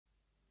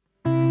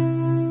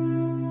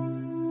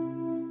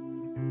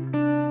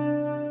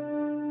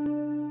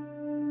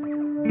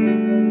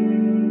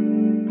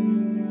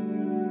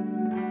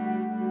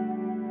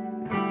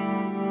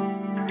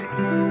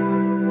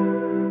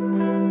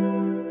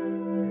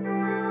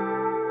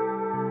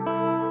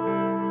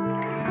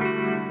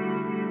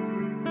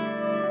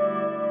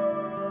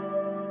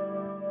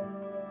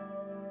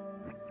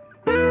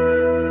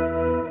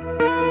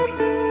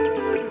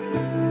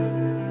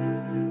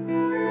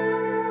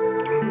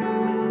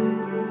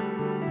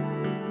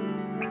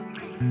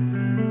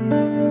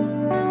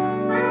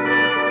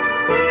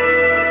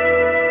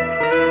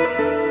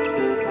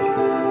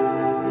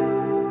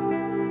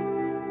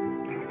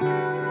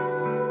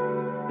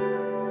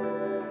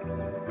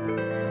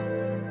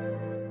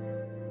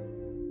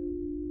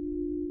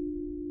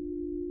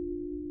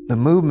The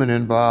movement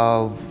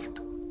involved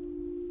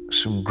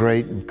some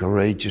great and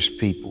courageous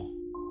people.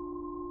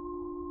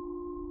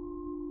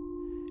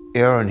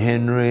 Aaron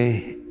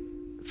Henry,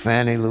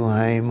 Fannie Lou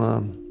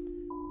Hamer,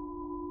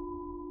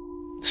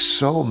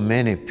 so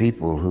many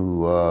people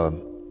who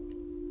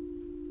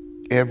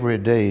every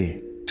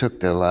day took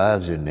their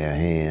lives in their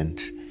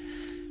hands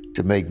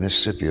to make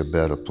Mississippi a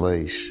better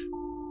place.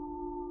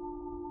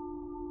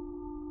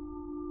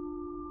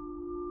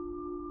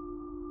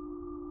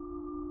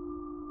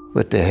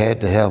 But they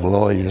had to have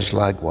lawyers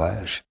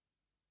likewise.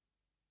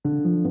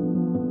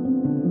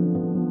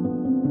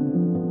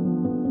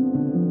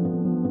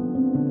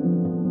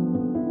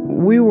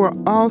 We were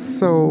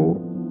also,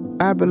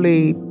 I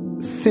believe,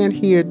 sent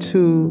here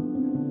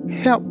to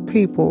help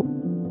people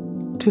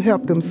to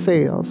help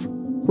themselves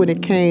when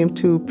it came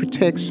to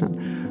protection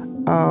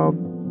of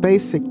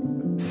basic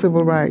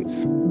civil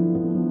rights.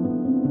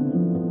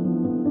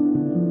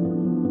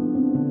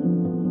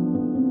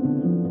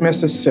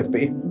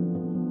 Mississippi.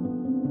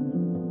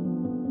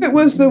 It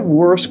was the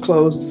worst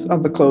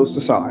of the closed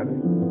society.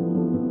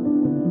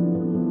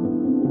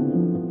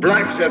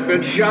 Blacks have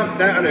been shot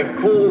down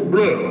in cold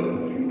blood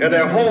and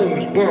their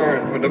homes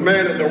burned for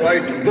demanding the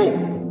right to vote.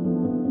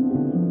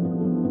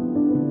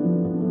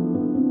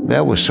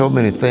 There were so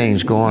many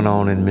things going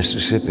on in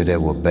Mississippi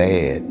that were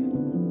bad.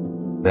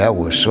 There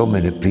were so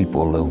many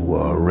people who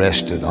were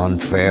arrested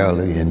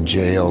unfairly, in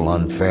jail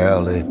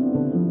unfairly.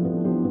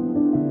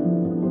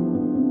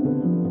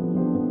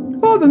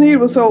 Oh, the need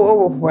was so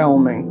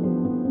overwhelming.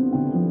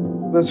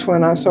 It was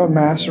when I saw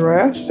mass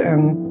arrests,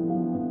 and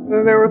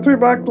there were 3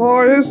 black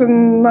lawyers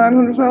and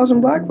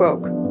 900,000 black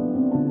folk.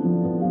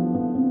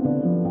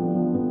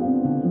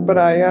 But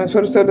I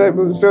sort of said that it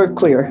was very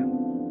clear.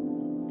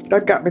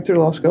 That got me through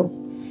law school,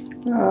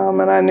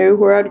 and I knew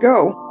where I'd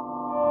go.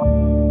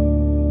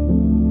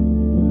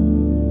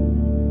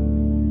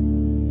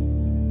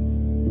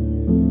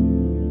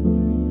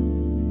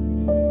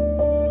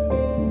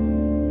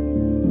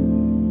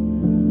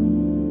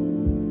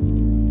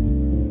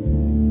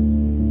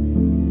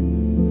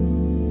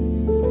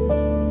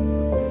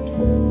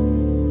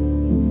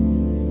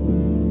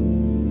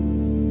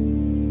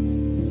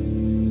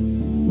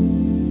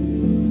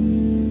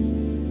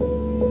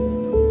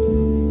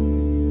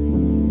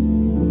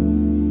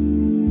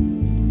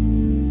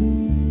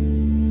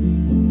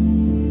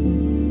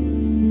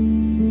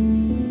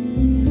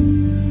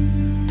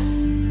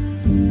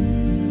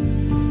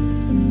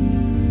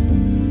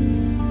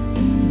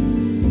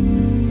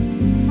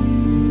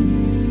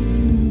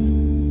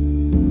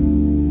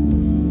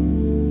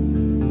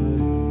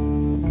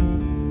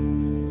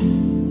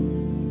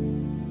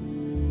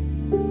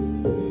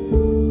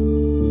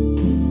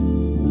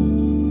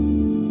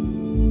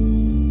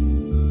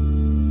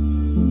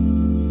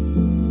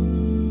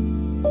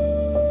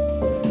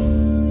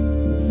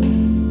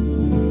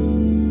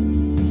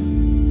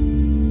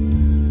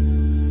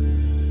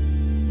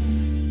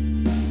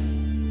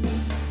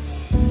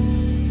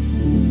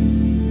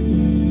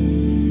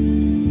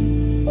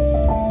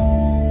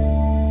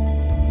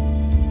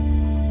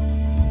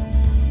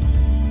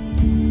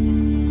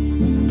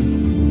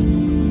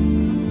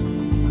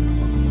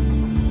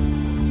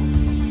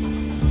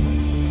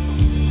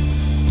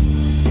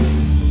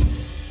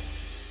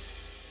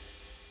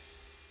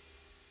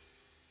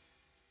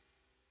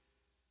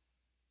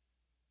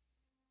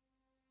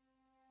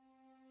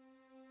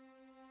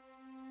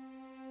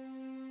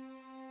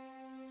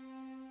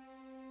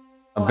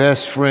 My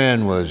best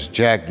friend was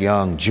Jack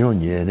Young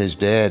Jr., and his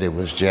daddy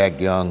was Jack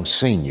Young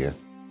Sr.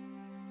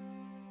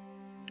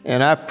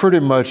 And I pretty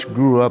much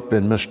grew up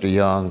in Mr.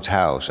 Young's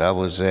house. I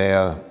was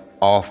there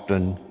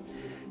often,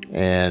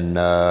 and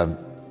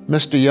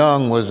Mr.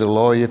 Young was a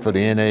lawyer for the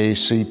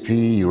NAACP.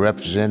 He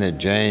represented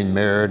Jane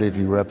Meredith,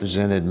 he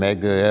represented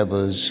Medgar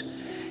Evers,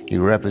 he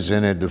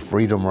represented the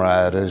Freedom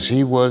Riders.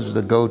 He was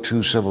the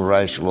go-to civil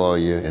rights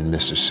lawyer in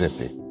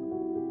Mississippi.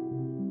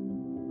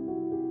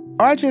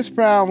 R.J.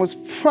 Brown was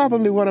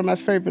probably one of my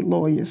favorite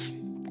lawyers.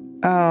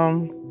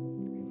 I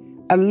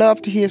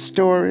loved to hear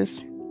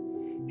stories.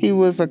 He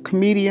was a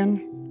comedian,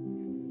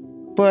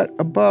 but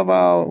above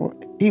all,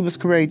 he was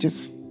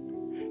courageous.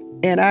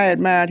 And I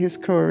admired his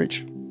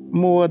courage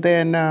more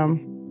than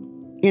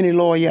any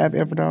lawyer I've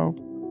ever known.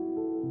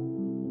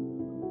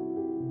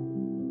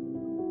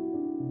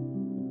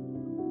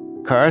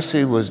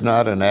 Carsey was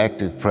not an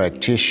active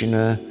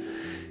practitioner.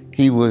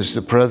 He was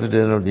the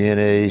president of the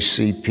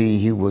NAACP.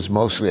 He was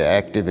mostly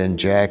active in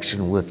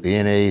Jackson with the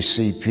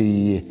NAACP.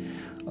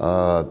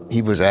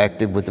 He was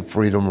active with the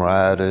Freedom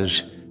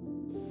Riders.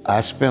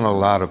 I spent a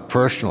lot of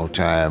personal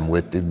time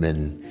with him,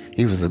 and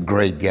he was a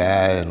great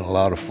guy and a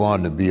lot of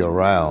fun to be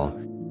around.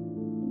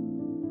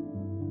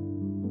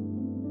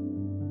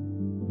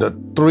 The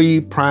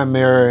 3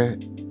 primary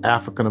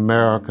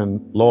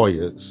African-American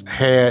lawyers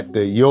had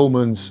the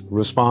yeoman's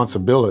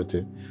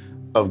responsibility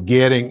of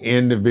getting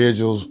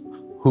individuals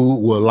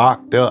who were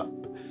locked up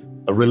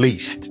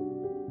released.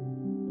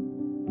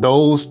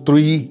 Those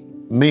 3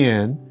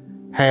 men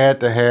had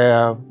to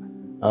have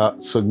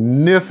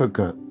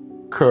significant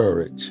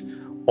courage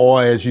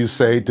or as you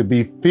say, to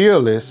be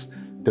fearless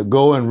to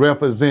go and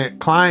represent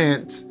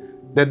clients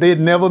that they'd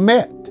never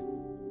met.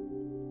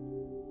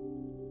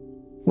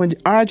 When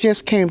R.J.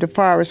 came to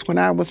Forrest when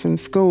I was in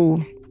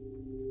school,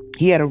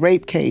 he had a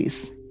rape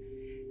case.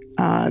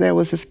 There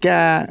was this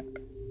guy,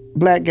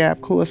 black guy,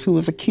 of course, who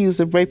was accused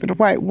of raping a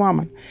white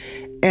woman.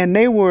 And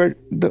they were,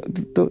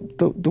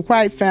 the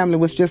white family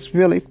was just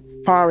really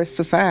Forrest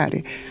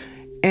society.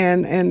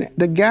 And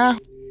the guy,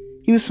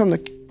 he was from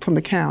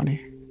the county,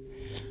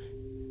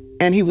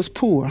 and he was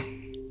poor.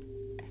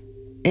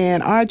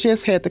 And R.J.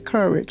 had the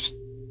courage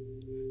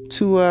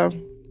to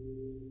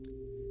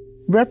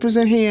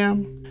represent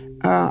him.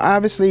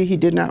 Obviously, he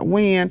did not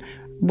win,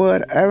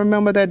 but I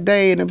remember that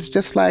day, and it was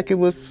just like it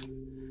was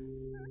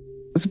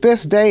the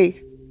best day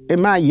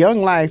in my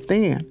young life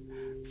then,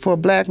 for a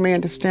black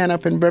man to stand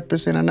up and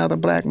represent another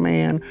black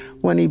man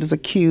when he was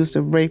accused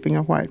of raping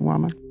a white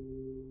woman.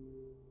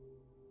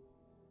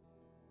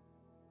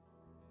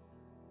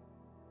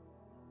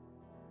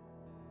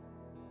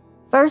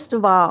 First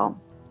of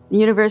all, the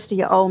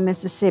University of Old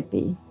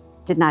Mississippi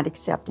did not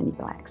accept any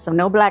blacks, so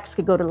no blacks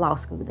could go to law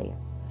school there.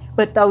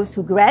 But those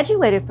who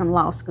graduated from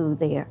law school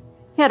there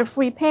had a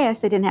free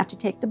pass. They didn't have to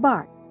take the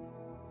bar.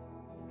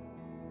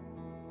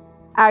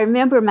 I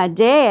remember my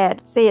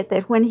dad said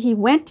that when he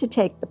went to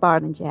take the bar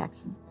in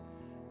Jackson,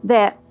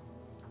 that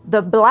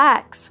the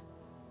blacks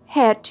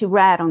had to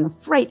ride on the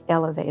freight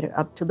elevator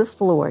up to the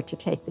floor to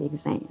take the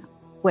exam,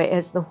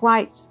 whereas the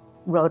whites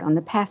rode on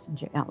the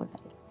passenger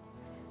elevator.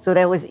 So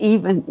there was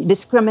even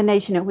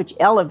discrimination in which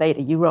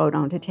elevator you rode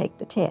on to take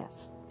the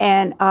test.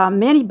 And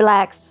many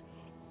blacks,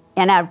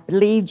 and I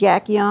believe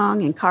Jack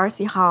Young and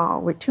Carsey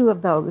Hall were two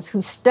of those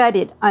who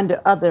studied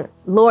under other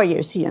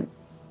lawyers here,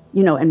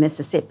 in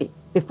Mississippi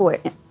before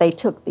they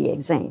took the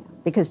exam,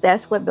 because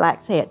that's what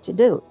blacks had to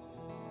do.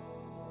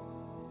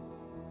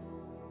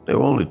 There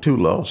were only 2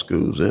 law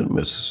schools in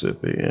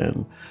Mississippi,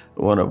 and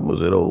one of them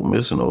was at Ole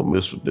Miss, and Ole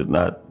Miss did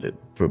not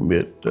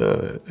permit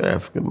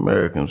African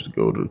Americans to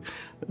go to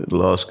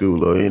law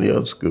school or any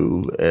other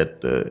school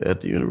at the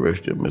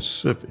University of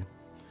Mississippi.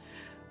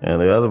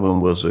 And the other one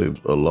was a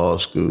law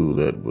school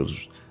that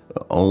was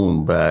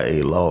owned by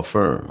a law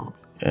firm,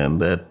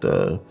 and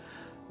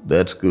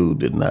that school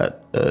did not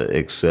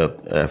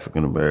accept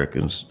African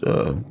Americans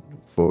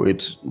for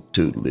its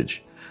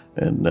tutelage,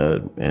 and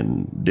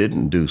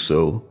didn't do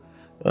so.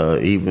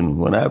 Even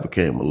when I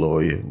became a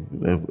lawyer,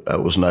 I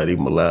was not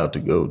even allowed to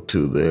go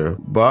to their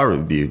bar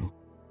review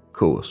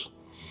course.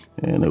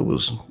 And it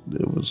was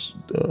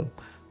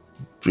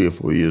 3 or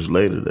 4 years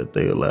later that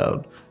they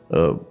allowed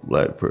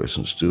black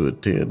persons to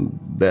attend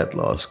that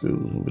law school,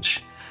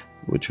 which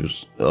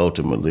was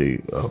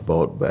ultimately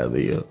bought by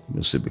the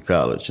Mississippi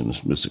College, and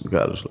it's Mississippi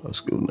College Law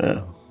School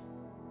now.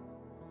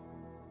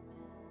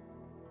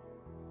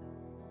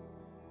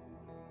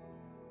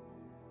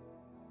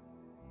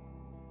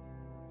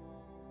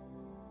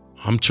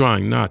 I'm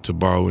trying not to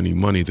borrow any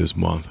money this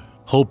month,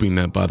 hoping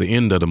that by the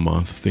end of the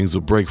month, things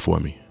will break for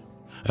me.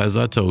 As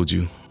I told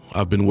you,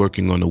 I've been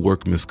working on a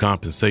workman's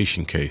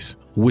compensation case,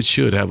 which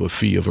should have a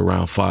fee of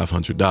around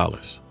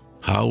 $500.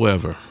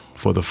 However,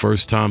 for the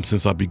first time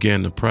since I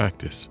began to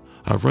practice,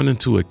 I've run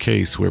into a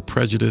case where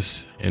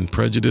prejudice and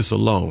prejudice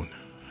alone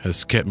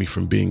has kept me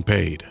from being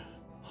paid.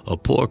 A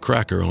poor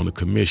cracker on the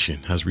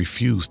commission has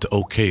refused to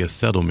okay a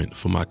settlement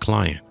for my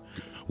client,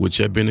 which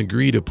had been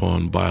agreed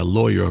upon by a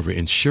lawyer of an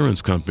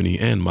insurance company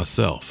and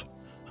myself.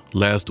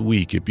 Last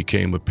week, it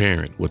became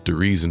apparent what the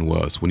reason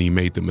was when he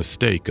made the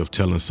mistake of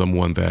telling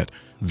someone that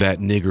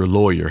nigger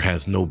lawyer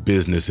has no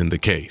business in the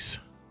case.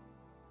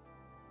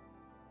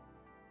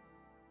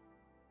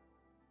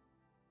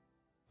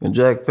 When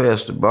Jack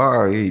passed the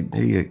bar, he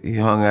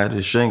hung out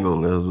his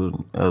shingle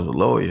as a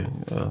lawyer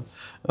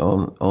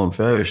on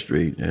Ferry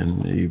Street,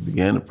 and he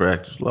began to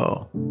practice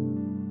law.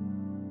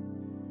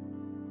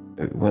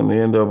 When the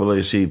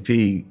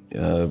NAACP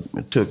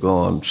took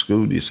on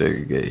school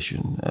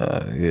desegregation,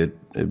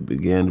 it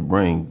began to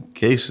bring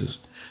cases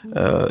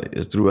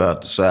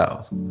throughout the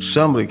South.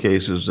 Some of the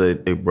cases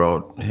that they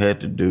brought had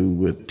to do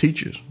with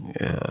teachers,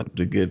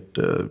 to get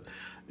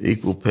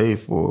equal pay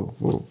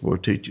for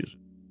teachers.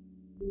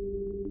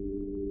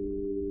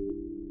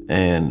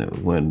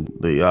 And when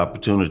the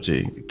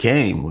opportunity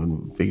came,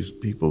 when these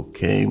people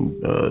came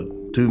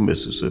to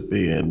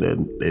Mississippi and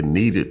they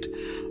needed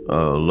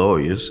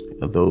lawyers,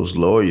 and those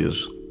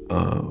lawyers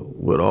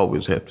would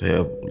always have to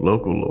have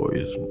local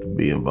lawyers to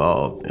be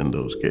involved in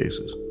those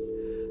cases.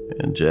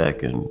 And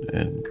Jack and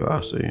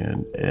Carsey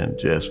and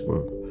Jess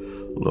were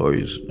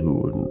lawyers who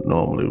were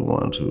normally the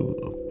ones who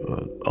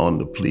were on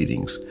the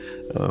pleadings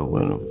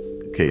when a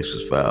case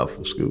was filed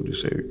for school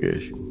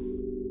desegregation.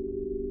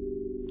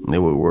 They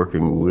were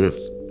working with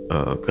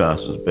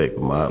Constance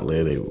Baker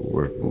Motley. They were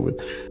working with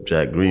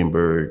Jack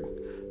Greenberg.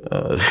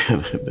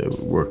 They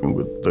were working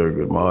with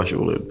Thurgood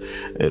Marshall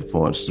at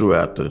points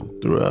throughout the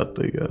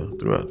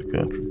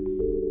country.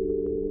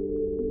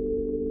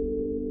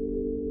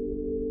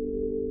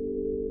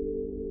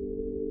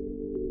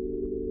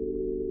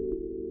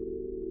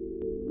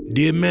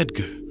 Dear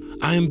Medgar,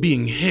 I am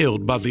being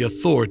held by the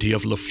authority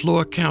of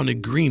Leflore County,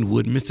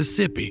 Greenwood,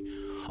 Mississippi,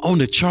 on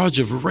a charge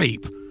of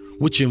rape,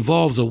 which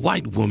involves a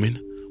white woman,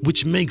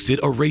 which makes it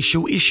a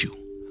racial issue.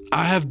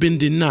 I have been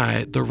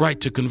denied the right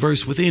to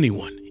converse with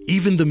anyone,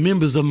 even the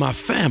members of my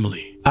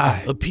family.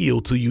 I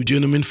appeal to you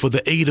gentlemen for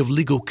the aid of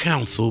legal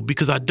counsel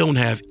because I don't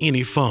have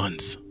any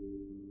funds.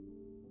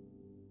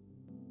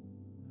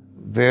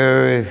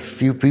 Very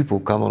few people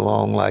come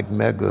along like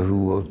Medgar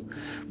who will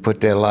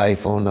put their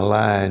life on the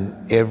line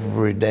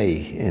every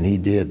day, and he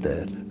did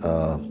that.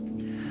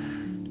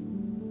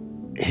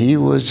 He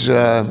was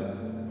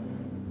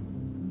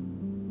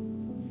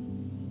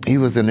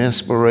an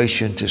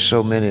inspiration to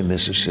so many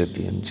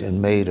Mississippians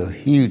and made a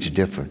huge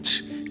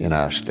difference in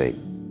our state.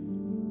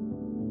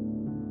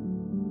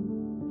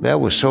 There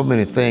were so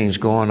many things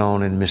going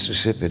on in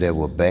Mississippi that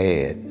were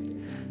bad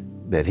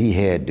that he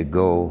had to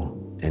go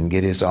and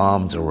get his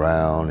arms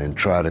around and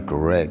try to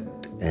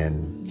correct.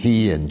 And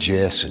he and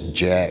Jess and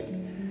Jack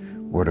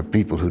were the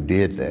people who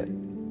did that.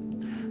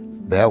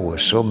 There were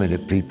so many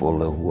people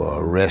who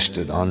were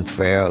arrested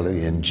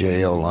unfairly, in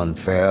jail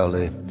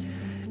unfairly,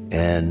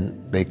 and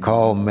they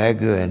called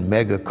Medgar, and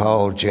Medgar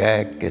called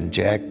Jack, and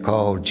Jack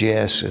called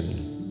Jess,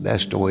 and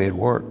that's the way it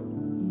worked.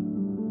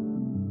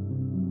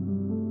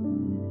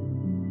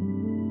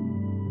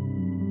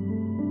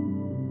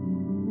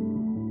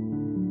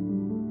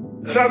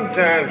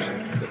 Sometimes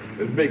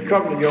it may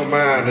come to your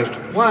mind as to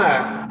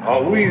why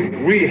are we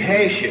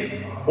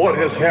rehashing what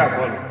has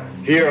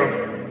happened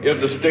here in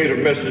the state of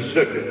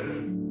Mississippi.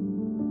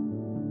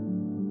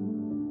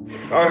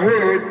 I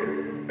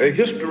heard a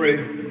history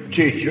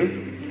teacher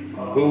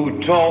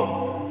who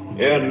taught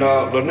in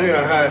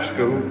Lanier High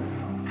School,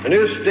 and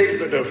his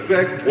statement of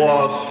fact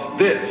was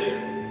this: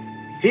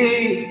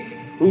 he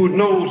who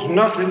knows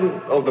nothing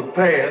of the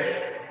past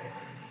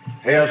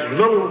has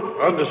little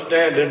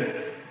understanding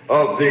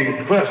of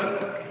the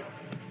present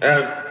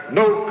and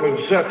no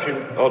conception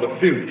of the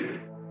future.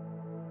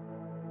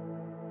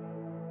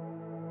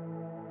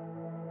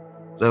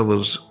 There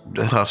was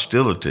the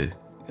hostility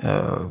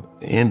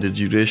in the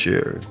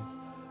judiciary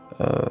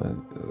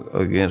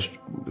against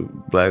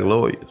black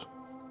lawyers.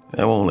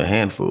 There were only a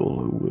handful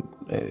who would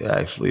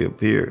actually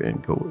appear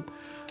in court,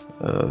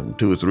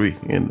 2 or 3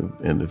 in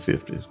the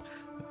 50s.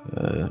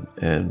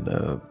 And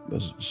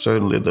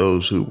certainly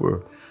those who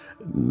were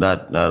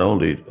not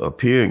only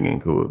appearing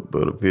in court,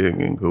 but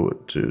appearing in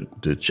court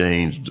to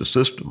change the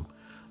system,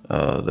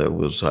 there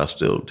was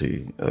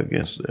hostility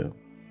against them.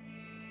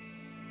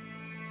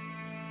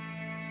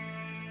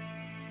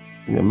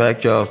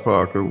 Mack Charles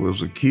Parker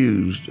was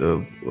accused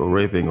of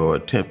raping or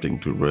attempting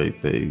to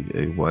rape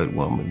a white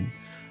woman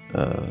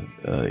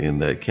in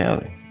that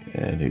county,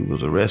 and he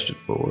was arrested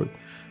for it.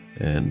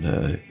 And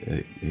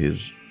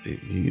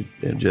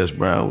Jess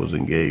Brown was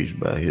engaged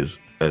by his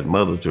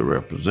mother to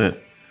represent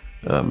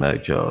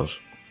Mack Charles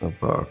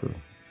Parker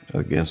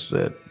against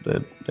that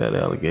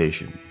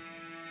allegation.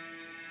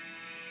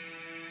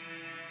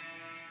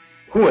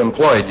 Who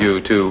employed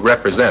you to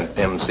represent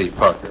M.C.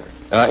 Parker?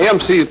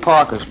 M.C.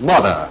 Parker's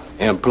mother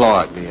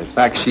employed me. In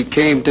fact, she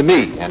came to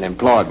me and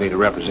employed me to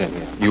represent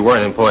him. You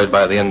weren't employed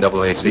by the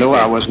NAACP? No,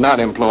 I was not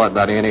employed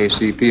by the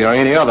NAACP or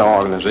any other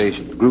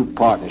organization, group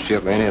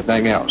partnership or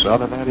anything else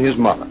other than his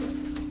mother.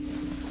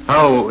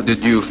 How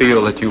did you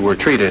feel that you were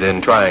treated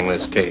in trying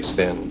this case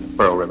in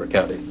Pearl River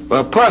County?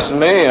 Well,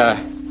 personally,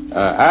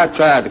 I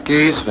tried the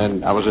case,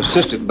 and I was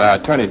assisted by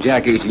Attorney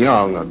Jack H.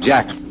 Young of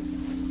Jackson.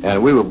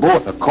 And we were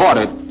both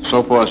accorded,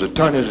 so far as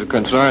attorneys are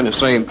concerned, the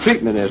same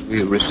treatment as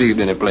we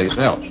received anyplace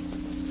else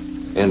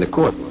in the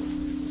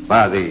courtroom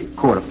by the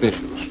court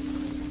officials.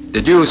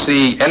 Did you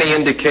see any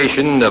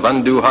indication of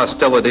undue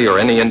hostility or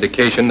any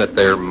indication that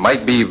there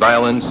might be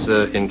violence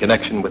in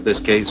connection with this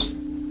case?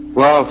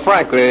 Well,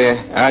 frankly,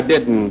 I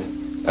didn't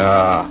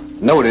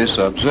notice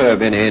or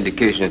observe any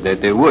indication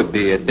that there would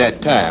be at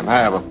that time.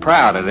 However,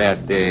 prior to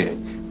that, the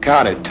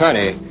county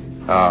attorney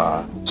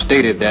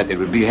stated that it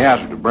would be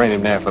hazardous to bring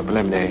him there for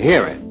preliminary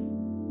hearing.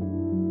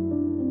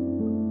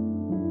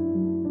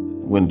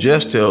 When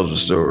Jess tells the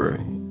story,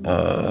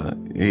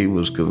 he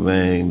was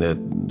conveying that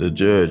the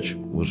judge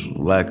was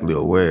likely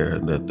aware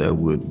that there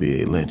would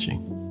be a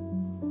lynching,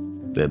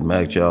 that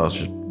Mack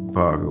Charles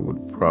Parker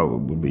would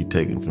probably be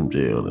taken from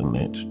jail and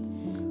lynched,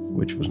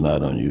 which was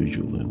not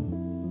unusual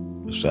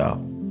in the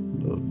South in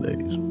those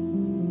days.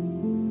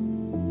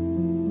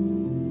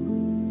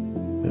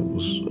 It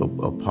was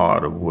a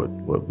part of what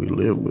we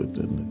lived with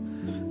in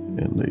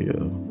the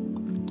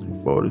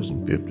 40s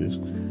and 50s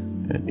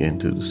and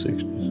into the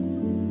 60s.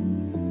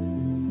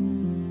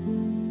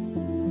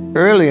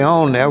 Early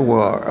on, there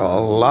were a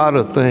lot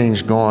of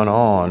things going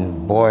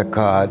on,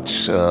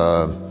 boycotts.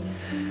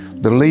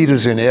 The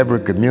leaders in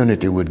every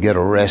community would get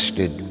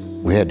arrested.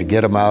 We had to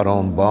get them out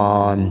on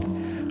bond.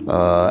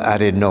 I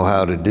didn't know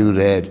how to do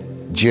that.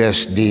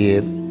 Jess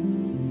did.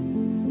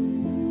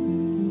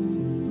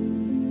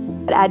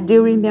 I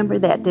do remember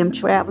that, them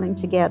traveling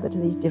together to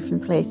these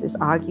different places,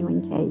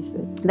 arguing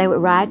cases. They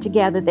would ride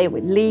together. They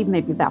would leave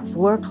maybe about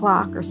 4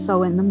 o'clock or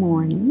so in the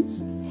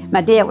mornings.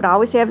 My dad would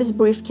always have his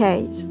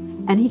briefcase,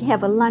 And he'd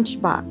have a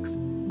lunchbox,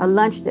 a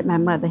lunch that my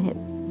mother had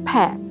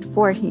packed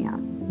for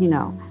him, you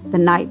know, the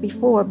night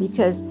before,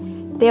 because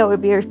there were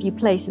very few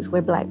places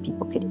where Black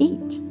people could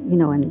eat, you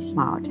know, in these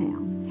small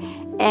towns.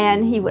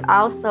 And he would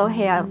also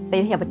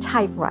they'd have a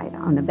typewriter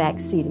on the back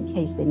seat in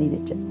case they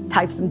needed to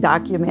type some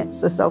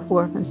documents or so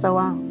forth and so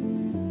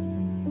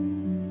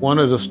on. One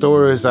of the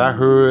stories I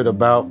heard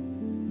about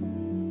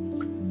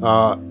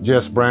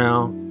Jess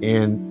Brown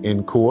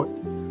in court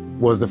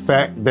was the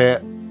fact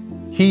that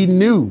he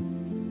knew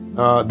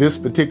this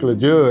particular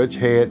judge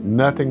had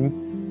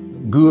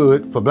nothing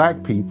good for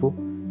Black people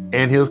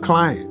and his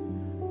client.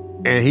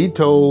 And he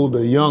told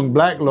the young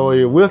Black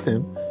lawyer with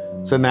him,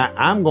 so now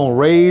I'm gonna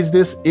raise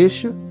this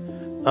issue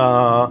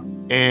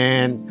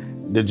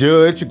and the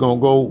judge is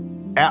gonna go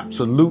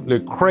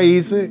absolutely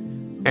crazy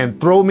and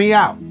throw me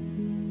out.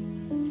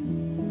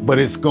 But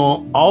it's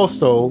gonna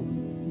also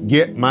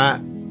get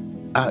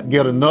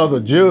another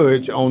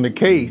judge on the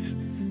case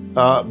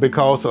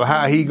because of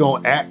how he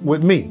gonna act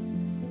with me.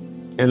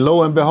 And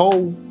lo and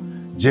behold,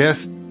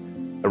 just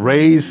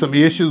raised some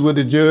issues with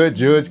the judge.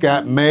 Judge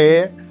got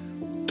mad,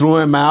 threw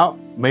him out,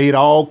 made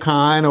all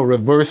kind of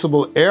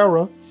reversible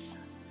error.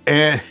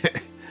 And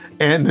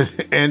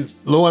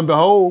lo and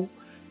behold,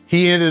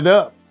 he ended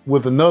up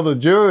with another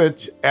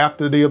judge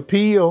after the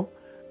appeal,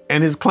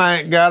 and his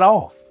client got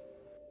off.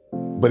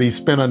 But he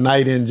spent a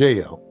night in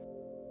jail.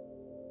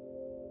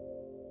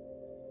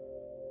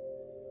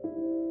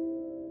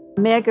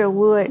 Medgar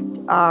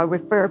would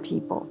refer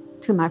people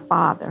to my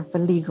father for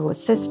legal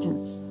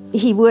assistance.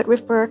 He would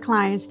refer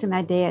clients to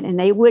my dad, and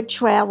they would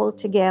travel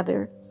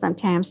together,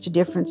 sometimes to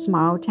different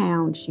small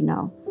towns, you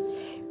know,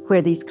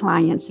 where these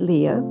clients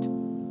lived.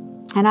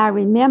 And I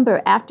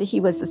remember after he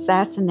was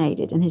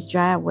assassinated in his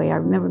driveway, I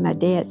remember my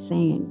dad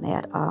saying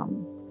that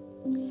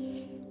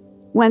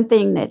one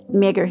thing that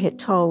Medgar had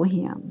told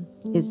him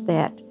is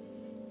that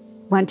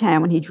one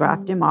time when he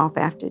dropped him off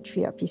after a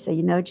trip, he said,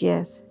 you know,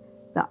 Jess,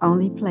 the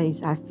only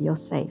place I feel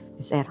safe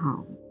is at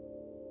home.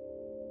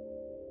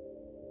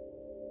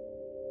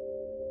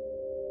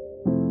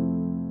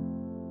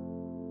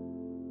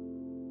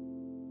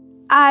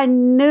 I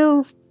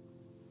knew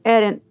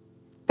at a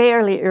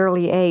fairly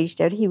early age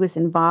that he was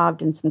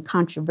involved in some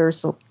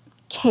controversial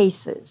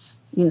cases,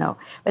 you know,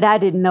 but I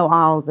didn't know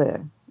all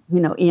the,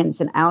 you know,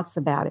 ins and outs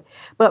about it.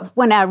 But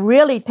when I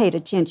really paid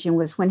attention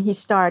was when he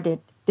started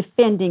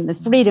defending the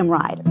Freedom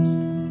Riders.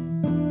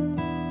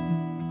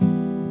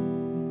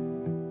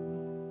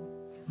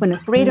 When the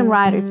Freedom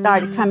Riders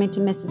started coming to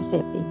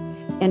Mississippi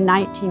in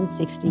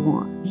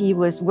 1961, he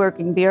was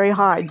working very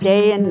hard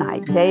day and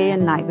night,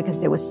 because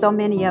there were so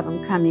many of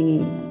them coming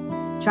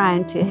in,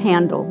 trying to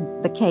handle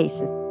the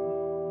cases.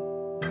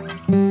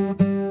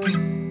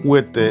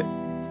 With the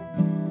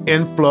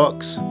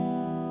influx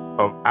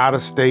of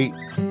out-of-state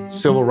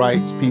civil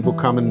rights people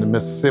coming to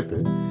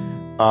Mississippi,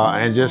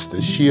 and just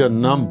the sheer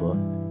number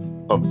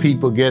of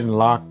people getting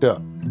locked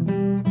up,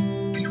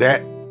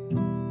 that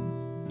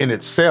in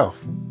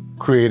itself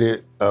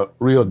created a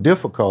real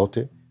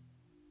difficulty.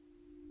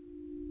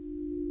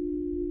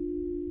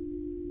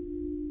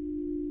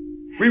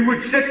 We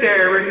would sit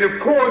there and the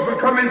calls would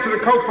come into the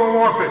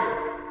Copo office.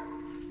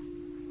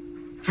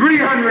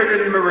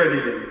 300 in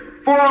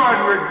Meridian,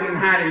 400 in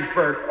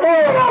Hattiesburg,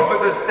 all over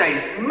the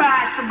state,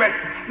 mass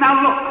arrests.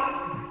 Now look,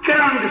 you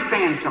gotta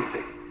understand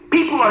something.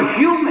 People are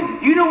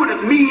human. You know what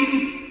it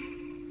means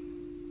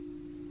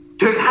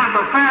to have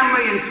a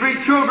family and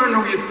 3 children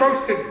who you're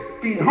supposed to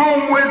be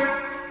home with,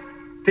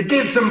 to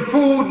give some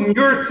food, and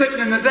you're sitting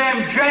in the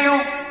damn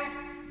jail?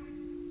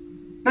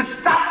 Now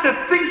stop to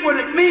think what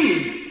it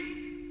means.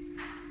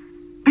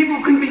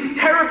 People can be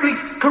terribly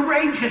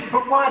courageous,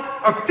 but what?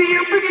 A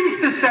fear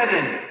begins to set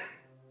in.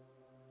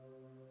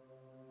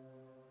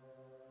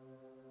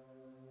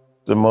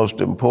 The most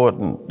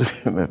important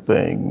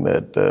thing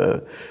that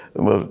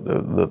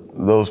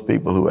those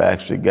people who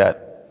actually got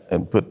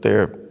and put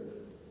their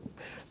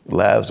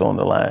lives on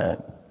the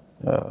line,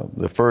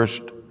 the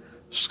first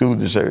school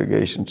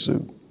desegregation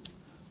suit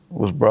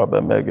was brought by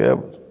Medgar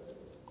Evers,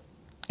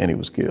 and he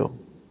was killed.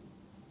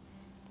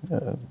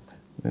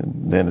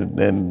 And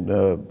then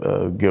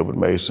Gilbert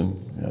Mason,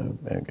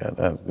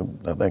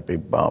 I think they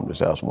bombed his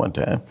house one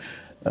time.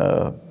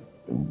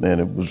 Then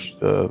it was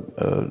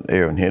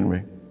Aaron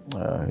Henry.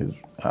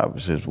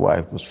 Obviously his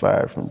wife was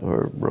fired from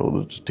her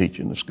role as a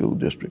teacher in the school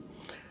district.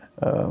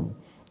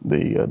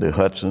 The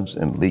Hudsons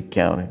in Leake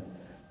County,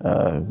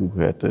 who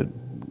had to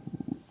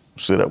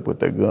sit up with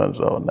their guns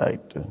all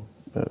night to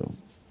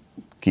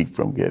keep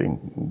from getting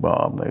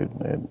bombed.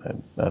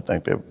 I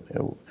think their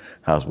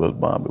house was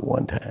bombed at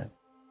one time.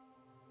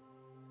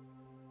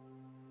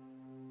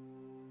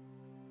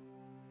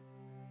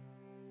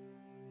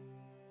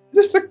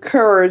 Just the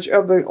courage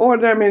of the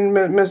ordinary,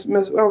 Miss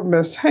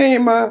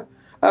Hamer,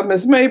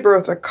 Miss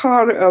Maybertha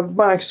Carter, of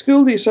my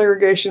school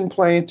desegregation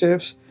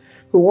plaintiffs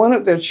who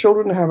wanted their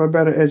children to have a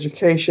better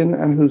education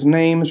and whose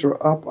names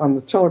were up on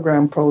the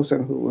telegram post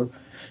and who were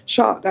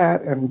shot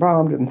at and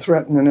bombed and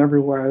threatened in every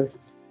way.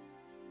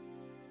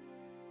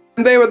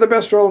 And they were the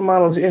best role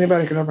models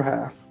anybody could ever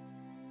have.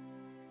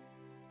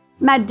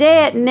 My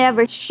dad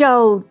never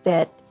showed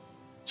that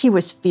he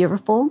was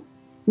fearful,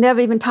 never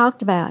even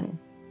talked about it.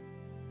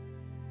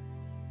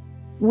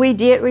 We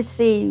did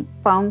receive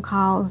phone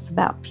calls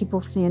about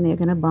people saying they're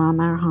going to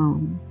bomb our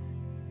home.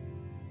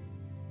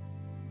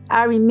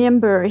 I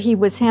remember he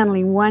was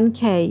handling one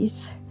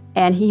case,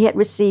 and he had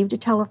received a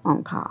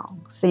telephone call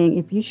saying,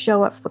 if you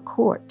show up for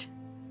court,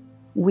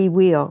 we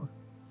will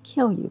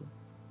kill you.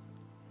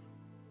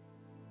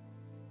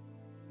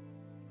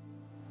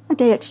 My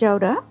dad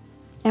showed up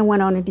and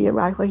went on and did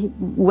right where he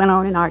went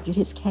on and argued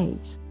his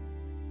case.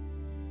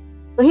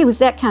 He was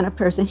that kind of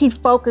person. He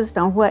focused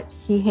on what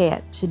he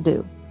had to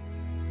do.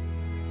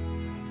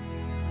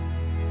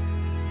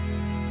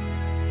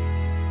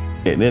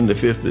 And in the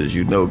 50s,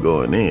 you know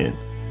going in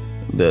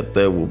that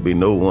there will be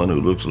no one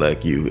who looks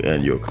like you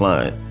and your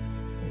client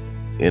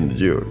in the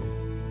jury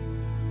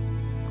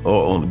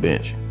or on the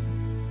bench.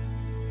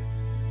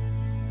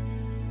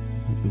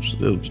 It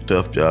was a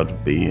tough job to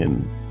be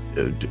in,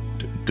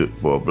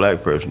 for a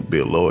black person to be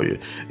a lawyer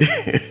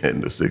in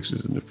the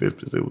 60s and the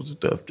 50s. It was a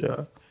tough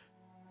job.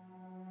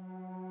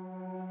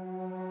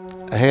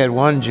 I had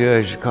one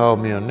judge call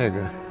me a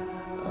nigger.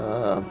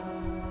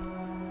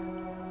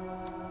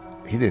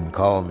 He didn't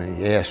call me.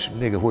 He asked,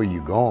 nigga, where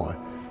you going?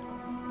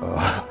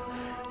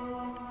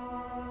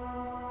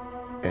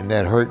 And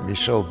that hurt me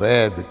so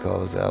bad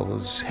because I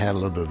was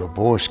handling a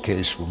divorce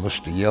case for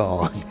Mr.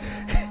 Young.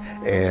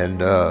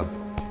 And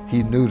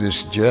he knew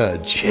this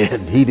judge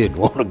and he didn't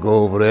want to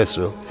go over there,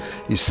 so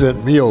he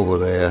sent me over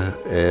there,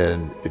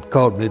 and it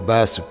caught me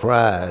by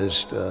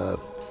surprise.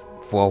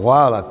 For a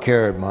while I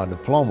carried my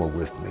diploma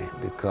with me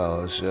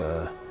because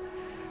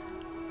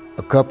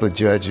a couple of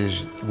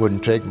judges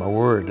wouldn't take my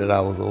word that I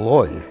was a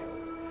lawyer.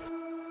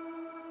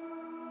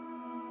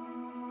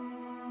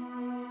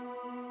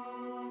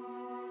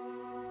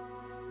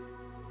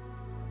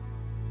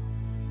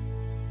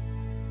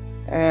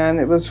 And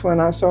it was when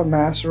I saw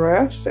mass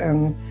arrests,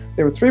 and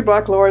there were 3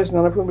 black lawyers,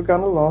 none of whom had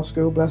gone to law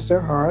school, bless their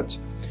hearts,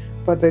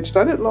 but they'd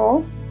studied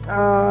law.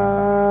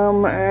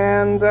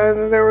 And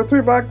there were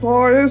 3 black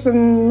lawyers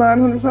and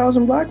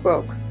 900,000 black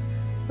folk.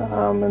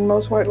 And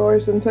most white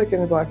lawyers didn't take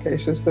any black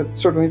cases, that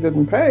certainly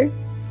didn't pay.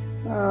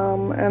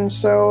 And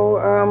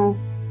so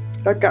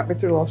that got me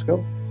through law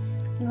school.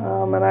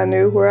 And I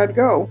knew where I'd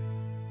go.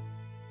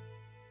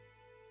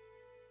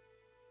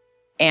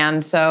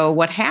 And so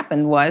what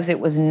happened was it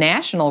was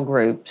national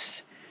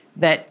groups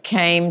that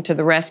came to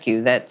the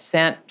rescue, that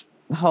sent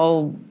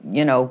whole,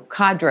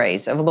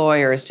 cadres of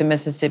lawyers to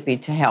Mississippi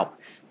to help.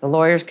 The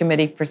Lawyers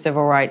Committee for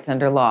Civil Rights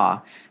Under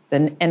Law,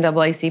 the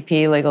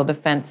NAACP Legal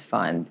Defense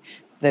Fund,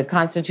 the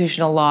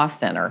Constitutional Law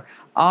Center.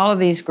 All of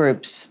these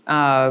groups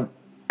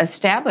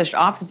established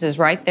offices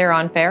right there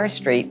on Ferris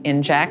Street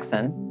in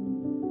Jackson.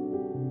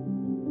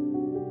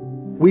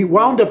 We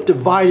wound up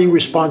dividing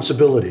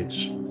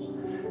responsibilities.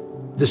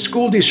 The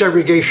school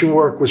desegregation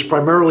work was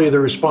primarily the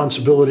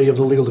responsibility of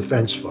the Legal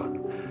Defense Fund.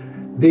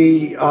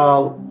 The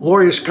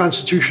Lawyers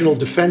Constitutional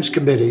Defense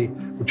Committee,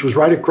 which was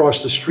right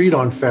across the street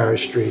on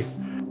Ferris Street,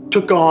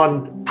 took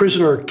on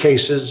prisoner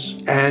cases,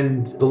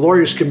 and the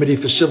Lawyers Committee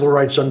for Civil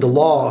Rights Under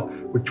Law,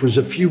 which was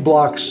a few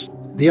blocks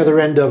the other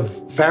end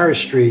of Ferris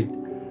Street,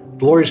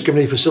 the Lawyers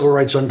Committee for Civil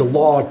Rights Under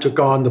Law took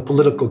on the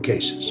political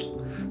cases.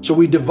 So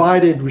we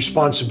divided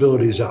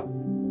responsibilities up.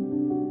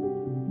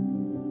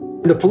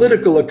 The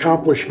political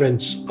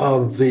accomplishments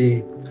of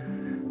the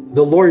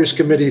Lawyers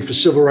Committee for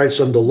Civil Rights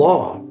Under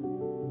Law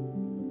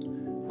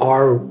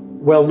are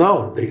well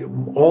known.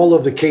 All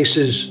of the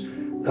cases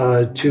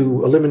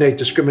to eliminate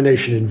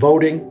discrimination in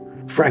voting.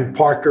 Frank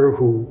Parker,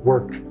 who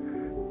worked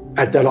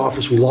at that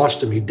office, we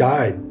lost him, he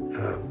died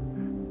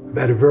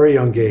at a very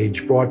young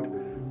age, brought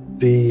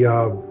the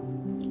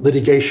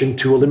litigation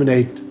to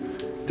eliminate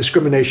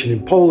discrimination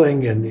in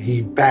polling, and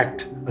he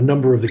backed a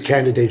number of the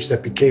candidates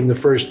that became the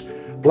first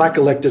black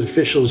elected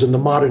officials in the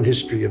modern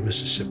history of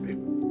Mississippi.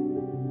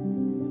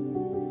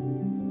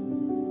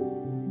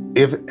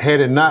 Had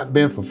it not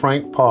been for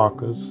Frank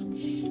Parker's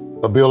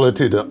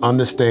ability to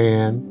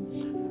understand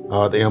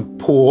the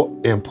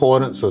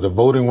importance of the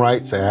Voting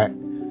Rights Act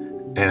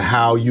and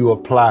how you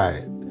apply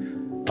it,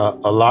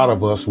 a lot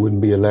of us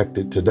wouldn't be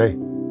elected today.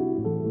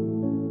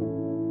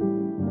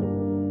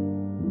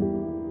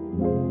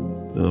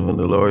 When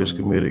the Lawyers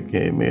Committee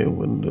came in,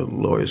 when the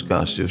Lawyers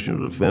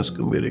Constitutional Defense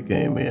Committee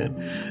came in,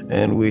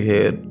 and we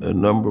had a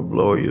number of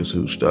lawyers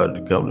who started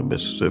to come to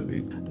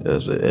Mississippi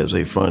as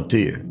a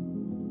frontier.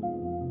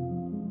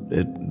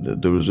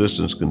 The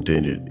resistance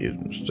continued,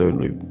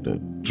 certainly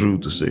through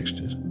the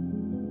 60s.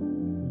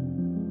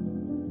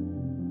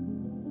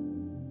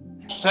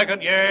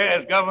 Second year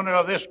as governor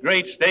of this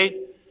great state,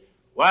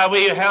 why,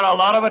 we had a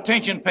lot of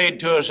attention paid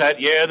to us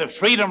that year. The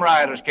Freedom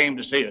Riders came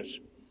to see us.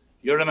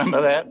 You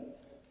remember that?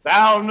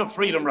 Thousands of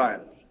Freedom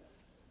Riders.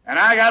 And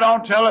I got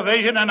on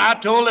television and I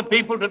told the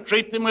people to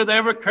treat them with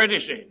every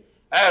courtesy,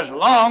 as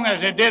long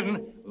as they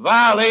didn't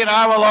violate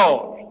our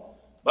laws.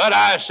 But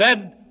I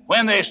said,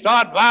 when they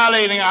start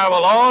violating our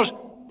laws,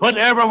 put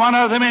every one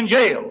of them in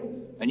jail.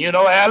 And you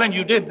know, Alan,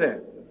 you did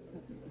that.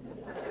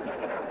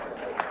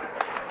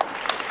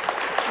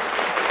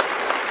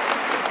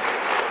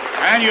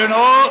 And you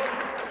know,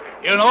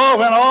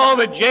 when all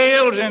the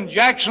jails in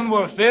Jackson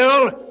were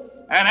filled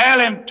and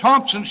Allen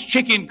Thompson's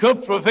chicken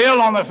coops were filled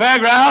on the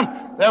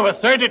fairground, there were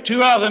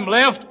 32 of them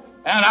left,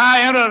 and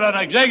I entered an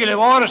executive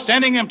order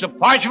sending them to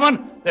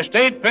Parchman, the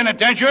state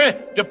penitentiary,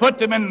 to put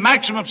them in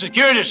maximum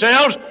security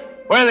cells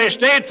where they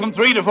stayed from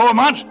 3 to 4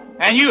 months,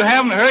 and you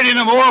haven't heard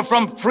any more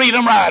from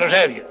Freedom Riders,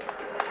 have you?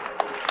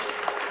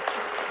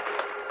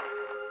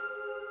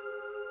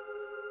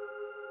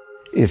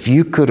 If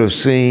you could have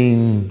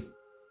seen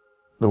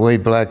the way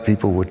black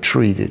people were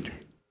treated,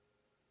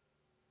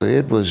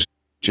 it was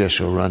just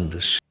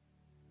horrendous.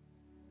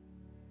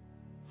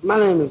 My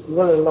name is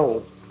Willie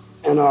Lowe,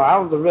 and I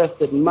was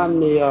arrested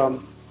Monday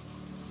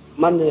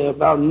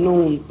about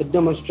noon for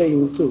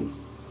demonstrating too.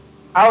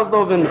 I was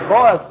over in the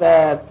boys'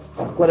 side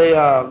where they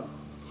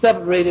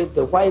separated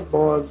the white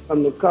boys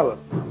from the color,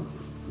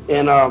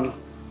 and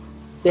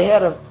they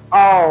had us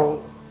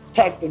all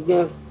packed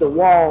against the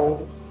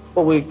wall,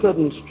 but we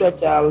couldn't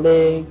stretch our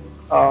legs,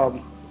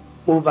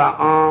 move our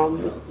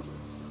arms,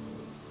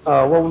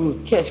 where we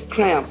would catch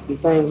cramps and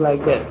things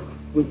like that.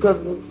 We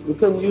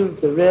couldn't use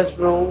the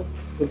restroom.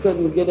 We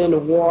couldn't get in the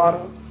water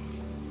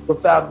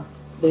without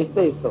they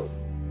say so.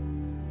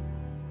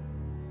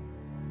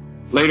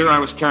 Later, I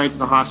was carried to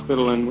the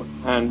hospital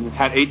and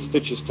had 8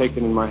 stitches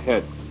taken in my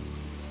head.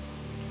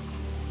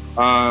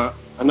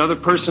 Another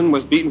person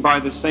was beaten by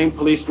the same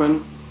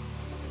policeman.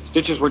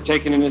 Stitches were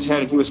taken in his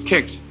head, and he was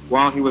kicked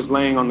while he was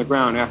laying on the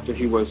ground after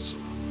he was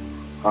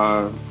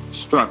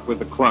struck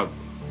with a club.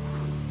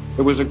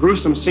 It was a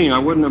gruesome scene. I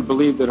wouldn't have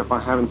believed it if I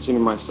hadn't seen it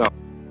myself.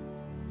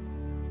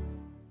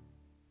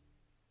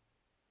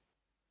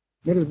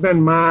 It has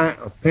been my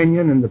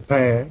opinion in the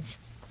past,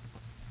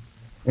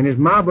 and is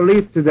my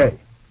belief today,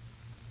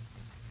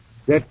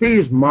 that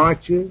these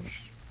marches,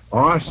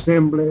 or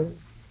assemblies,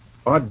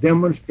 or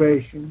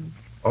demonstrations,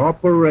 or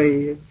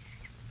parades,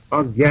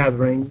 or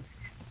gatherings,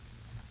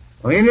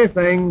 or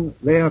anything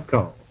they are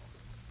called,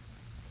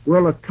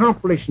 will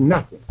accomplish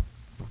nothing.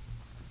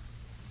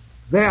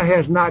 There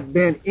has not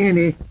been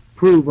any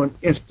proven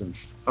instance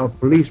of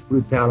police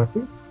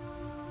brutality,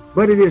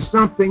 but it is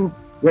something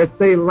that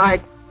they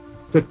like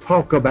to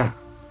talk about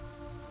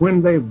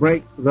when they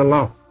break the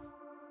law.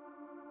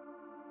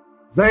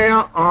 There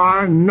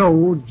are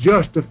no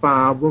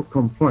justifiable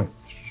complaints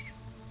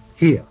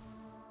here.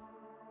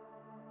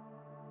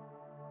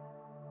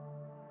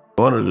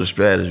 One of the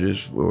strategies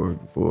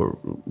for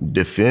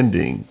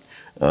defending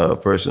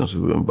persons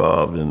who were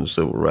involved in the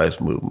civil rights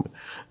movement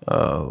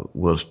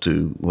was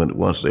to,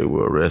 once they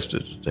were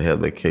arrested, to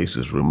have their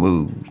cases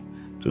removed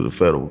to the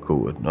federal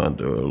court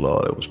under a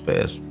law that was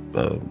passed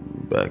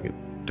back at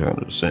the turn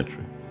of the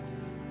century.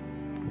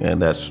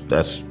 And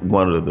that's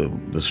one of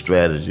the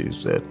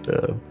strategies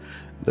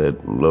that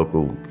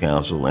local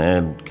counsel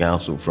and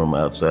counsel from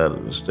outside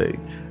of the state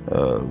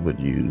would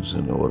use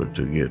in order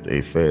to get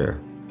a fair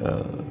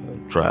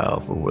trial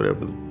for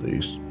whatever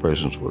these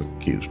persons were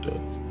accused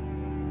of.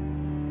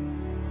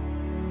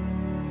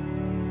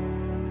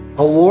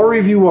 A law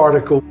review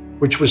article,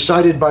 which was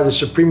cited by the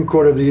Supreme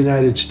Court of the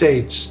United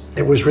States,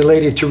 it was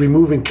related to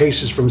removing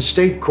cases from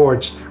state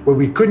courts where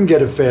we couldn't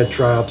get a fair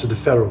trial to the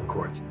federal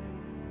court.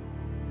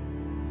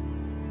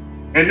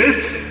 And this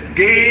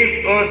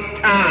gave us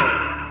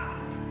time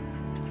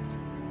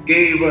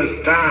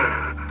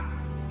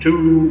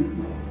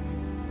to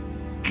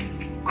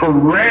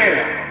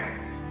corral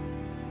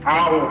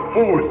our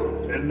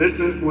forces. And this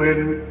is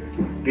when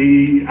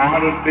the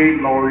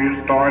out-of-state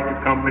lawyers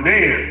started coming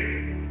in.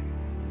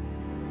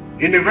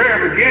 In the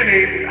very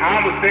beginning,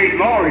 out-of-state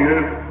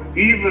lawyer,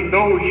 even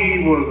though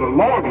he was a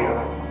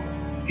lawyer,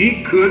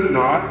 he could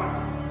not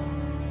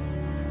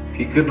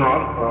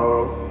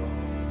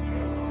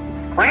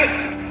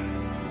practice.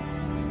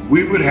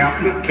 We would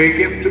have to take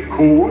him to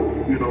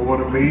court, you know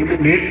what I mean,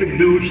 and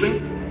introduce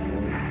him,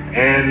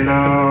 and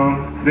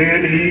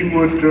then he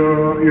would,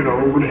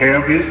 would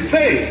have his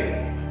say.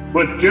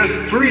 But just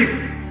three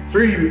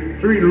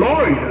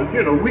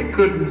lawyers, we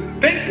couldn't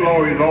state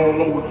lawyers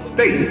all over the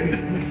state.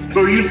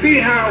 So you see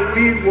how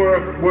we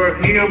were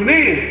hemmed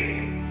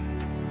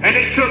in, and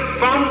it took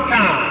some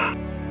time.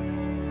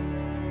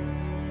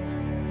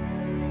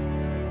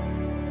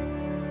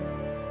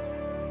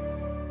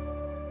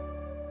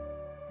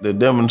 The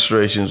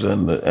demonstrations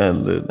and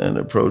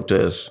the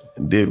protests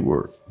did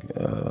work.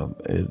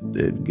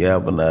 It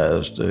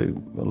galvanized a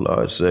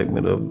large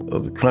segment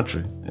of the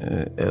country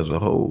as a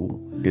whole.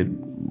 It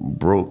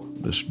broke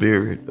the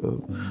spirit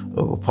of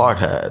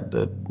apartheid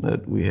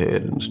that we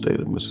had in the state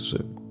of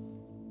Mississippi.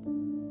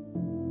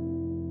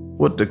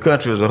 What the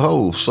country as a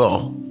whole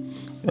saw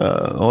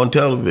on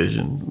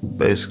television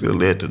basically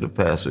led to the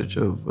passage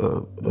of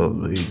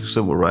the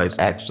Civil Rights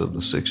Acts of the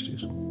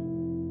 60s.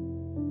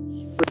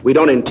 We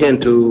don't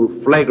intend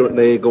to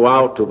flagrantly go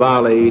out to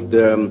violate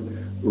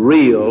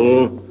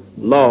real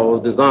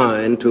laws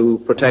designed to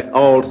protect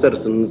all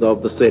citizens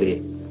of the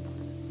city.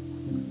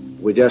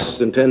 We just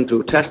intend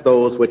to test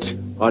those which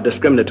are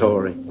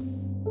discriminatory.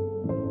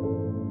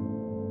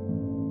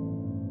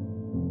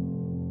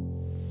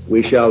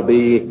 We shall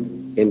be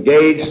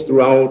engaged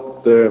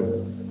throughout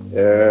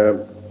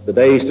the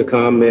days to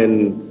come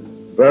in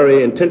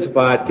very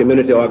intensified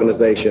community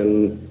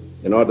organization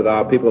in order that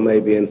our people may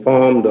be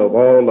informed of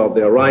all of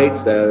their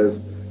rights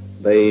as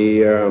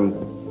they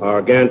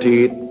are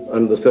guaranteed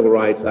under the Civil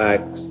Rights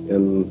Acts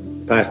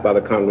passed by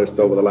the Congress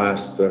over the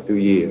last few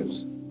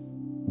years.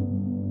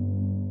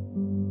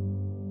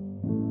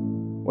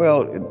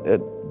 Well,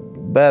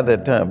 by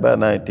that time, by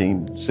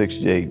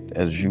 1968,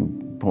 as you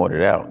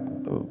pointed out,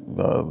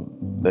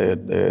 there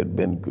had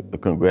been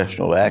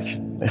congressional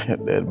action,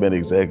 there had been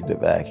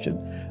executive action.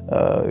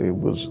 It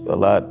was a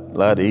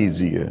lot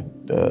easier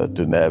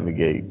to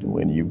navigate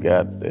when you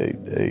got a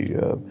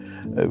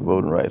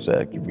Voting Rights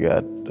Act.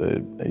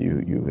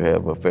 You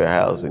have a Fair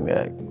Housing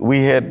Act. We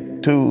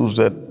had tools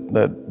that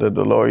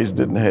the lawyers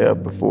didn't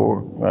have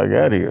before I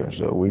got here,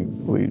 so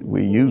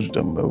we used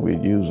them. We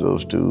used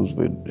those tools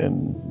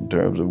in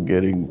terms of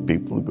getting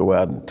people to go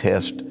out and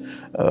test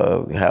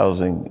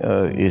housing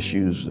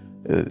issues.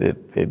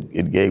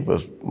 It gave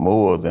us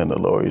more than the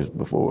lawyers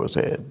before us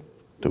had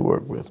to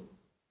work with.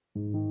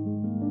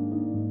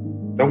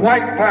 The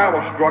white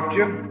power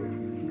structure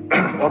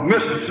of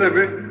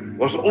Mississippi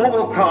was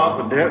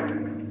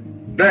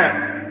overconfident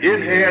that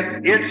it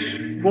had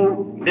its,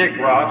 quote,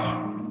 Negroes,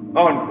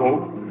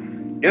 unquote,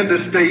 in the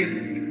state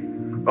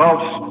of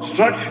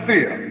such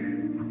fear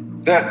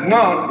that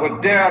none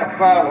would dare to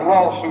file a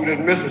lawsuit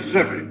in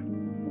Mississippi.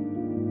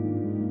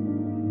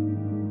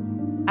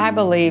 I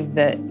believe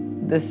that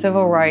the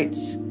civil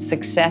rights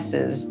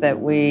successes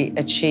that we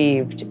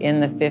achieved in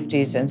the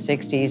 50s and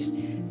 60s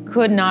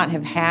could not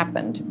have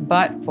happened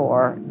but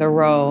for the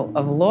role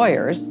of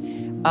lawyers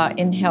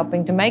in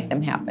helping to make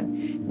them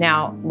happen.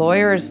 Now,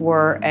 lawyers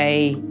were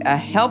a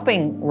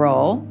helping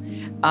role,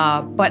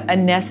 but a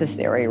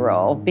necessary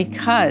role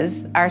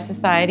because our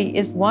society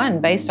is one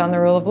based on the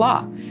rule of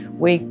law.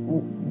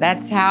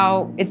 That's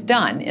how it's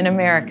done in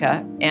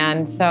America.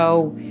 And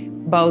so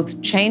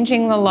both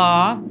changing the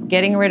law,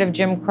 getting rid of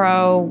Jim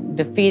Crow,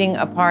 defeating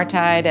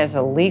apartheid as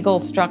a legal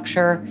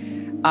structure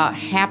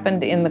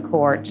happened in the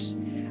courts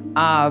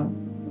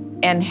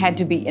and had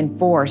to be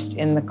enforced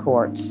in the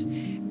courts.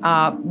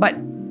 But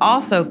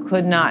also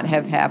could not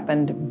have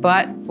happened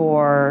but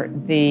for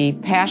the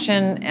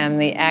passion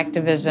and the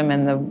activism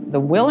and the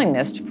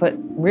willingness to put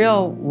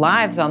real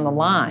lives on the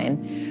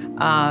line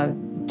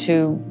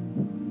to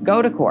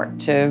go to court,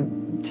 to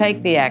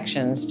take the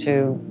actions,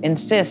 to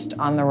insist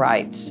on the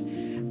rights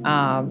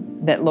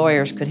that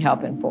lawyers could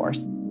help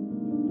enforce.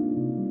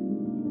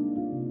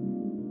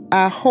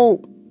 I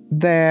hope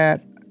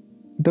that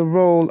the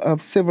role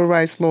of civil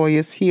rights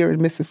lawyers here in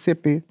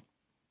Mississippi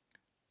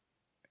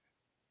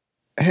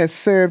has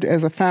served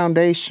as a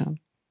foundation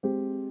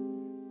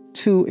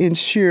to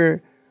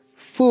ensure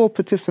full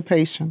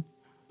participation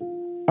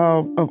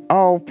of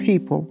all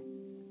people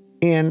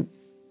in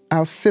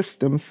our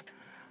systems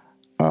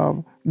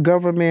of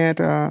government,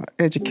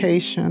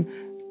 education,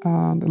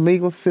 the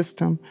legal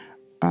system,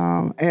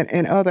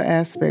 and other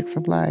aspects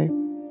of life.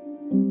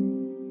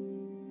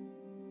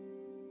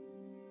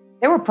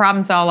 There were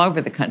problems all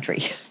over the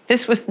country.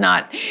 This was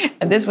not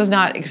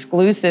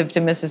exclusive to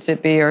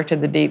Mississippi or to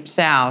the Deep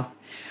South.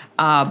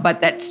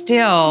 But that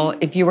still,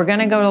 if you were going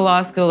to go to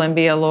law school and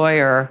be a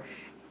lawyer,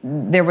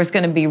 there was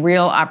going to be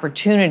real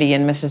opportunity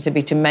in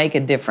Mississippi to make a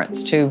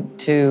difference,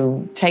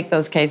 to take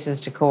those cases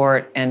to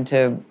court and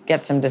to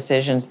get some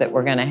decisions that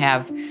were going to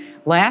have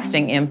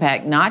lasting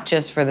impact, not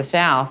just for the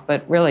South,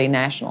 but really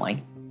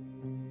nationally.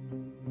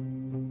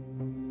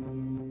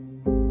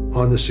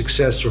 On the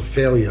success or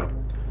failure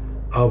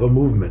of a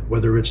movement,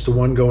 whether it's the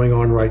one going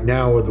on right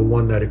now or the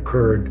one that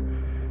occurred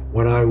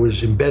when I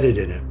was embedded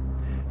in it.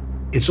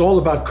 It's all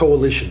about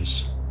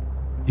coalitions.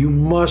 You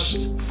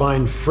must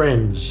find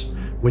friends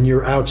when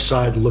you're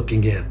outside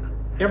looking in.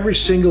 Every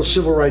single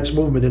civil rights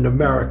movement in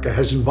America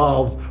has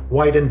involved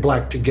white and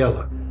black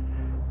together.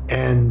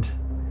 And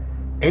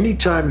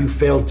anytime you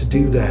fail to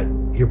do that,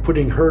 you're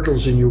putting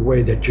hurdles in your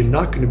way that you're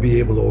not going to be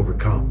able to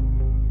overcome.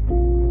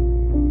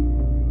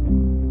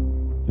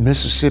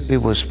 Mississippi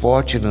was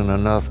fortunate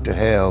enough to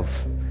have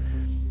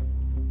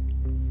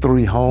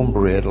 3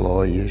 homebred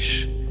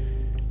lawyers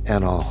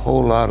and a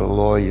whole lot of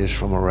lawyers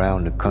from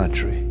around the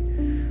country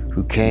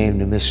who came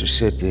to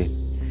Mississippi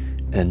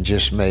and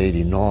just made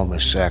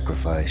enormous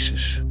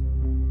sacrifices.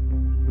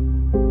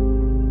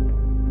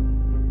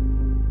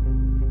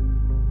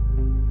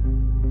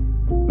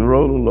 The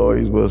role of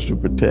lawyers was to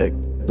protect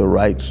the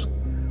rights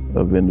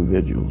of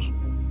individuals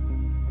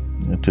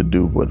and to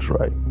do what's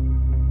right.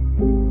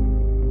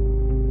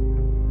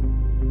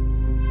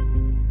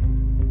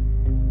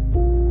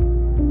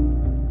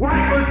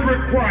 What was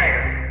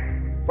required?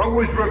 What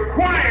was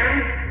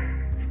required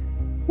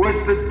was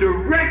the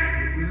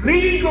direct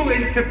legal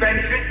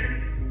intervention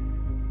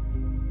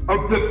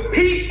of the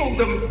people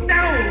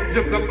themselves,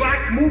 of the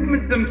black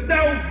movement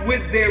themselves,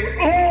 with their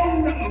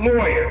own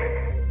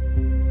lawyer.